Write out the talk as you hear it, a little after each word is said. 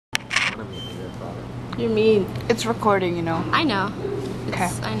You're mean. It's recording, you know. I know. Okay.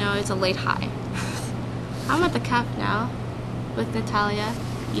 I know it's a late high. I'm at the cafe now with Natalia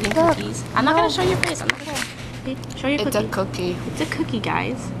eating cookies. I'm not gonna show your face. I'm not gonna show your cookie. It's a cookie. It's a cookie,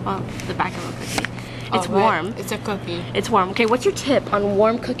 guys. Well, the back of a cookie. It's warm. Right. It's a cookie. It's warm. Okay, what's your tip on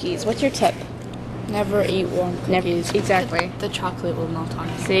warm cookies? What's your tip? Never eat warm cookies. Never. Exactly. The chocolate will melt on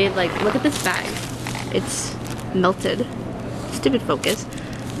you. See, like, look at this bag. It's melted. Stupid focus.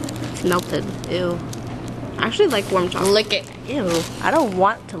 It's melted. Ew. I actually like warm chocolate. Lick it. Ew. I don't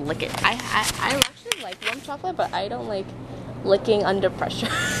want to lick it. I actually like warm chocolate, but I don't like licking under pressure.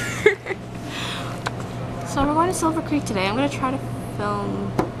 So we're going to Silver Creek today. I'm going to try to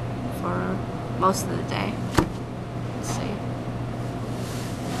film for most of the day. Let's see.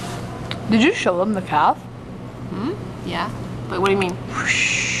 Did you show them the calf? Hmm? Yeah. But what do you mean?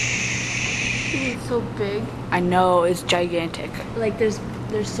 It's so big. I know, it's gigantic. Like there's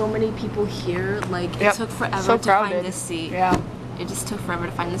so many people here. Like it took forever to find this seat. Yeah. It just took forever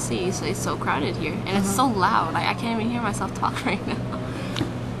to find the seat, so it's so crowded here. And it's so loud. I can't even hear myself talk right now.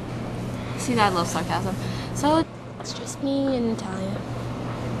 See that little sarcasm. So it's just me and Natalia.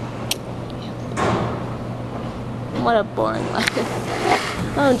 Yeah. What a boring life.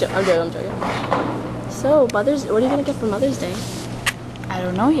 I'm joking. So what are you gonna get for Mother's Day? I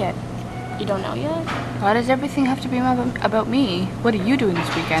don't know yet. You don't know yet? Why does everything have to be about me? What are you doing this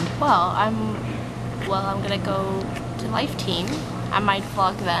weekend? Well, I'm gonna go to Life Teen. I might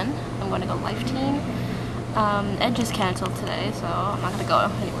vlog then. I'm gonna go Life Teen. Ed just canceled today, so I'm not gonna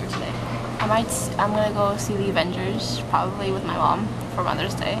go anywhere today. I'm gonna go see the Avengers, probably with my mom for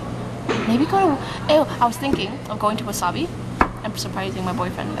Mother's Day. Maybe go to, I was thinking of going to Wasabi. I'm surprising my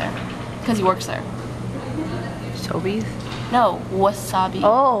boyfriend there, because he works there. Sobeys? No, Wasabi.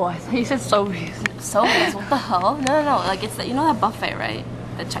 Oh, I thought you said Sobeys. Sobeys, what the hell? No, like it's, you know that buffet, right?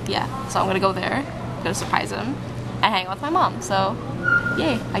 Yeah, so I'm gonna go there, I'm gonna surprise him, and hang out with my mom, so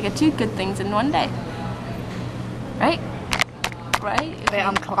yay, I get 2 good things in one day. Right? Right? Wait,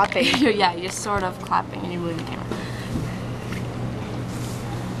 I'm clapping. Yeah, you're sort of clapping and you're moving the camera.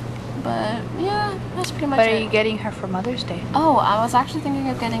 But yeah, that's pretty much What it. are you getting her for Mother's Day? Oh, I was actually thinking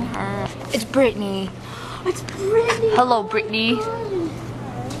of getting her... It's Brittany. It's Brittany! Hello, Brittany.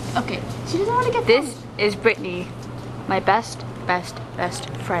 Okay, she doesn't want to get This is Brittany. My best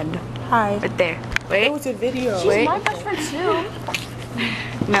friend. Hi. Right there. Wait. It was a video. She's my best friend too.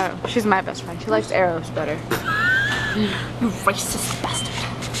 No, she's my best friend. She likes arrows better. You racist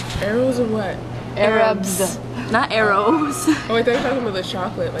bastard. Arrows or what? Arabs. Not arrows. Oh, I thought you were talking about the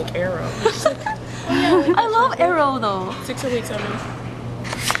chocolate, like Arrow. I love arrow though.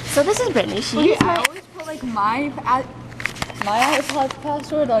 608-7. So this is Brittany. She Okay, is I my... always put like my iPod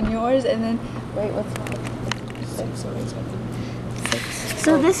password on yours, and then wait, what's 608-7.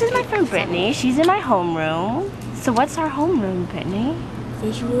 So this is my friend Brittany. She's in my homeroom. So what's our homeroom, Brittany?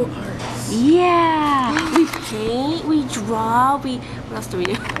 Visual arts. Yeah. We paint, we draw, what else do we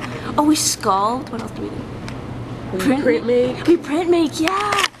do? Oh, we sculpt. What else do we do? We print make. We print make,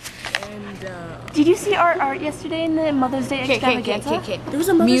 yeah. And Did you see our art yesterday in the Mother's Day extravaganza? there was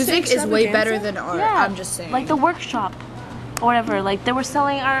a Mother's Music Day is way extravaganza? better than art. Yeah. I'm just saying. Like the workshop or whatever. Like they were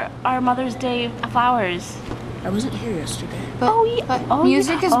selling our Mother's Day flowers. I wasn't here yesterday.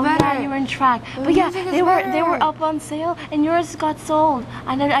 Music is better. Yeah, you were in track. But yeah, music is they were better. up on sale, and yours got sold.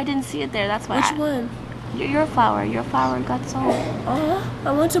 I didn't see it there. That's why. Which one? Your flower got sold.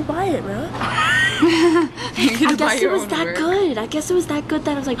 I want to buy it, man. I guess it was that good. I guess it was that good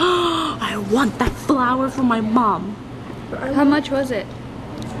that I was like, oh, I want that flower for my mom. How much was it?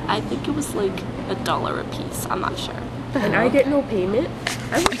 I think it was like $1 a piece. I'm not sure. And I get no payment.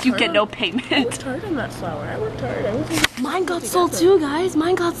 You get no I payment. worked hard on that flower. I worked hard. Mine got sold too, guys.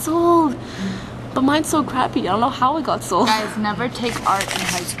 Mine got sold. But mine's so crappy. I don't know how it got sold. Guys, never take art in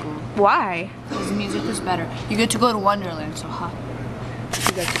high school. Why? Because music is better. You get to go to Wonderland, so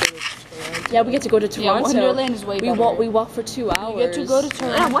You got to go to Yeah, we get to go to Toronto. Wonderland is way better. We walk for 2 hours. You get to go to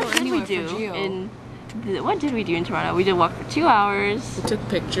Toronto. Yeah, what did we anywhere do for Geo. what did we do in Toronto? We did walk for 2 hours. We took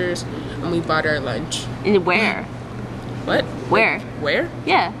pictures and we bought our lunch. And where? What? Where? Where?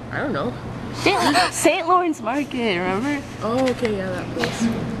 Yeah. I don't know. St. Lawrence Market, remember? Oh, okay, yeah, that place.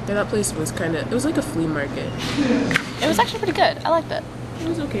 Yeah, that place was kind of, it was like a flea market. It was actually pretty good. I liked it. It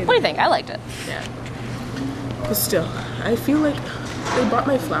was okay. What do you think? I liked it. Yeah. But still, I feel like they bought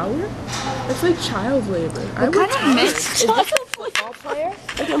my flower. It's like child labor. I What worked kind of hard. mix? Is this a football player?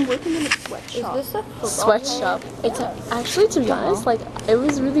 Like I'm working in a sweatshop. Is this a football Sweatshop. It's actually, to be honest, like it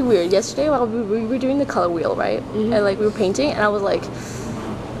was really weird. Yesterday, while we were doing the color wheel, right, and like we were painting, and I was like,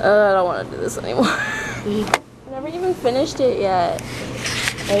 I don't want to do this anymore. I never even finished it yet.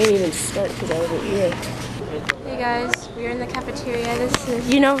 didn't even start because I wasn't here. Hey guys, we're in the cafeteria. This is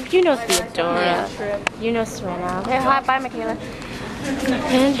you know Theodora. You know Serena. Hey, hi, bye Michaela.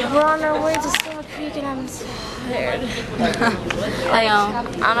 And we're on our way to Silver Creek and I'm tired. I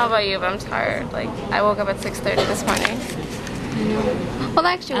don't know about you, but I'm tired. Like I woke up at 6:30 this morning. Well,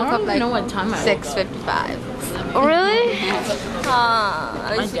 I actually woke up like know what time 6:55. Really?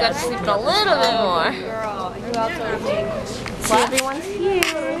 At least you got to sleep a little bit more. See, everyone's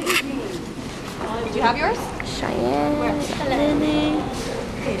here. Did you have yours? Cheyenne, Lily.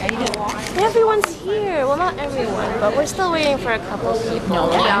 Everyone's here. Well, not everyone, but we're still waiting for a couple people. No,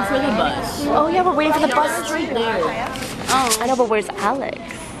 we're waiting for the bus. Oh yeah, we're waiting for the bus. Right there. Oh. I know, but where's Alex?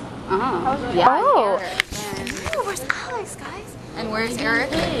 Yeah. Oh, where's Alex, guys? And where's Eric?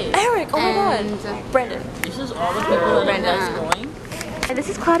 Eric. Oh my God. Brandon. This is all the people that are going. And this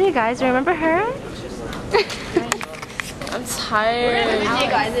is Claudia, guys. Remember her? I'm tired. Hey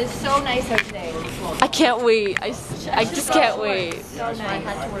guys, it's so nice out today. I can't wait. I just can't wait.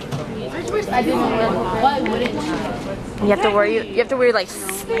 Why wouldn't you? You have to wear like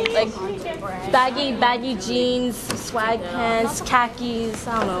baggy jeans, swag pants, khakis.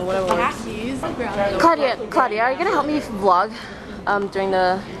 I don't know, whatever. Claudia, are you gonna help me vlog during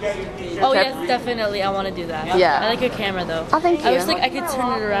the Oh trip? yes, definitely. I want to do that. Yeah. I like your camera though. Oh, thank you. I was like, I could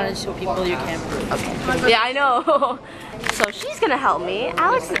turn it around and show people your camera. Okay. Yeah, I know. So she's gonna help me.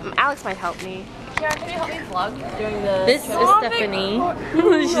 Alex might help me. Kiara, can you help me vlog during the This trip? is Stephanie.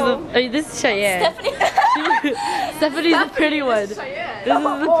 This is Cheyenne. Stephanie. Stephanie's the pretty one. This is the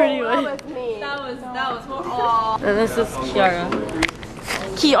pretty one. That was more. Aww. And this is Kiara.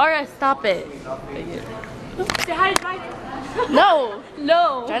 Kiara, stop it. Say hi to Dragon.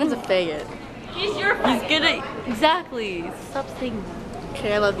 No. Dragon's a faggot. He's gonna exactly. Stop saying.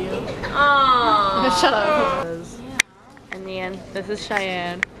 Okay, I love you. Aww. Shut up. And then this is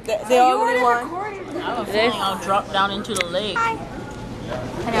Cheyenne. They already won. This I'll drop down into the lake. I know.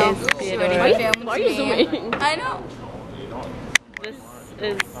 is Already Theodora. filmed me. I know. This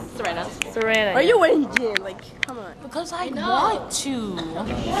is Serena. Serena. Are you wearing gin? Like, come on. Because I want to.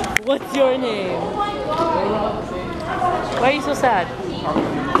 What's your name? Why are you so sad?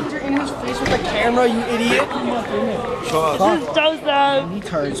 You're in his face with the camera, you idiot. This is Joseph.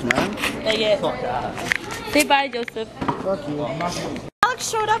 Retards, man. Dang it. Say bye, Joseph. Fuck you. Alex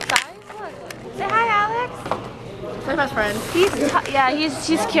showed up, guys. Look. Say hi, Alex. My best friend. He's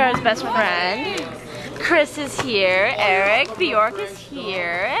Kiara's best friend. Chris is here. Eric, Bjork is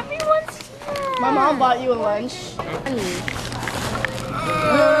here. Everyone's here. My mom bought you a lunch.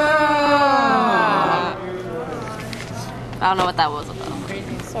 I don't know what that was about.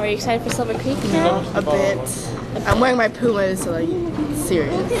 So are you excited for Silver Creek? A bit. I'm wearing my Pumas, so like,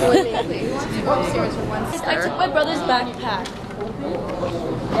 serious. I took my brother's backpack.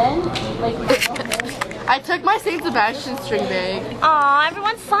 I took my St. Sebastian string bag. Aw,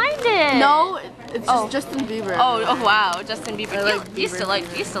 everyone signed it. No, it's just Justin Bieber. Oh wow, Justin Bieber. I like You still like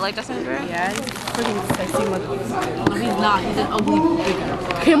Justin Bieber? Yeah, he's freaking sexy looking. No, he's not. He's an ugly figure.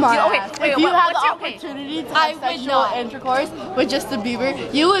 Come on. Okay, wait, if you had what's the your- opportunity to have sexual intercourse with Justin Bieber,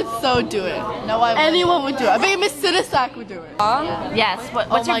 you would so do it. No, I wouldn't. Anyone would do it. I bet Miss Sinisak would do it. Yes.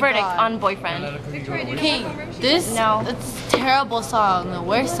 What's your my verdict God. on Boyfriend? Okay, this No. it's a terrible song. The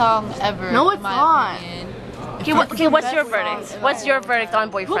worst song ever. No, it's in my not. opinion. Okay, what's your verdict? What's your verdict on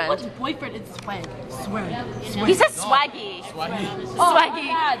Boyfriend? Boyfriend is swag. He says swaggy. Swaggy.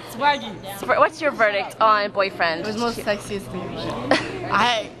 Swaggy. What's your verdict on Boyfriend? It was the most sexiest thing.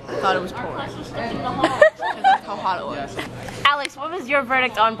 I thought it was porn. Because that's how hot it was. Alex, what was your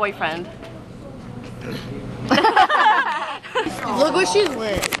verdict on Boyfriend? Look what she's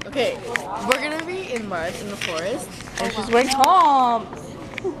wearing. Okay, we're gonna be in March in the forest, and she's wearing Toms.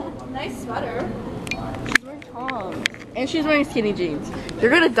 Nice sweater. She's wearing Toms. And she's wearing skinny jeans.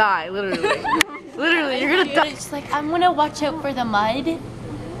 You're gonna die, literally. Literally, you're gonna die. It's like I'm gonna watch out for the mud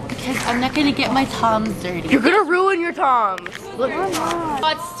because I'm not gonna get my Toms dirty. You're gonna ruin your Toms. Look.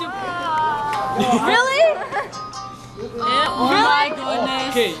 That's stupid. Really? Oh my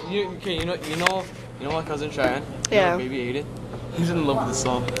goodness. You know my cousin Cheyenne? Yeah. Baby Aiden? He's in love with the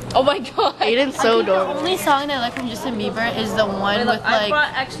song. Oh my god. Aiden's so The adorable. only song that I like from Justin Bieber is the one with like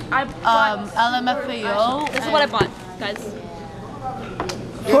LMFAO. This is what I bought, guys.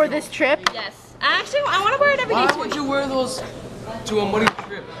 For this trip, Yes. Actually, I want to wear it every day. Why would you wear those to a muddy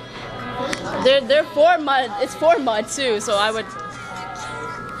trip? They're for mud. It's for mud too, so I would.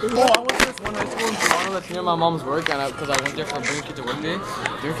 Oh, I went to this one high school in Toronto that's near my mom's work, and because I went there for a bring kid to work day,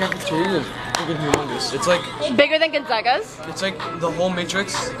 their cafeteria is freaking humongous. It's like Bigger than Gonzaga's? the whole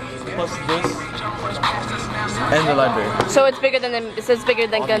matrix plus this and the library. So it's bigger than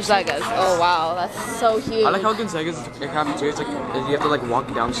Gonzaga's. Oh wow, that's so huge. I like how Gonzaga's cafeteria. It's like you have to like walk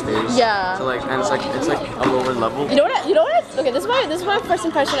downstairs. Yeah. So like, and it's like a lower level. You know what? Okay, this is my first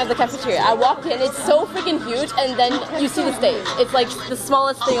impression of the cafeteria. I walked in, it's so freaking huge, and then you see the stage. It's like the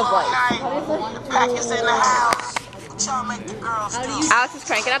smallest thing of life. Alex is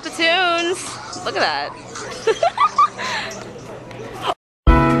cranking up the tunes. Look at that.